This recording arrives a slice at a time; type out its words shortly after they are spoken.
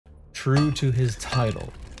True to his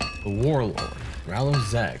title, the warlord, Rallos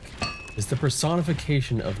Zek, is the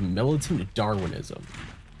personification of militant Darwinism.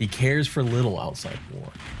 He cares for little outside war,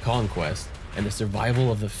 conquest, and the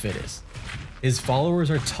survival of the fittest. His followers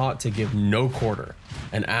are taught to give no quarter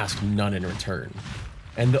and ask none in return.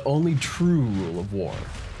 And the only true rule of war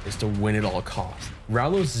is to win at all costs.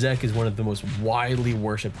 Rallos Zek is one of the most widely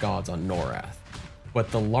worshipped gods on Norath, but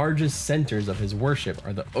the largest centers of his worship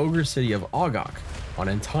are the ogre city of Ogok on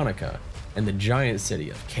Antonica and the giant city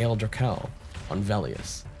of Kael Drakel on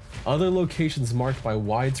Velius. Other locations marked by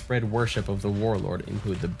widespread worship of the warlord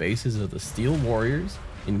include the bases of the Steel Warriors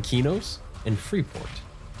in Kinos and Freeport,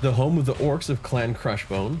 the home of the orcs of Clan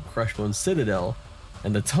Crushbone Citadel,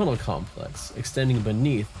 and the tunnel complex extending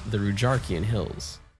beneath the Rujarkian hills.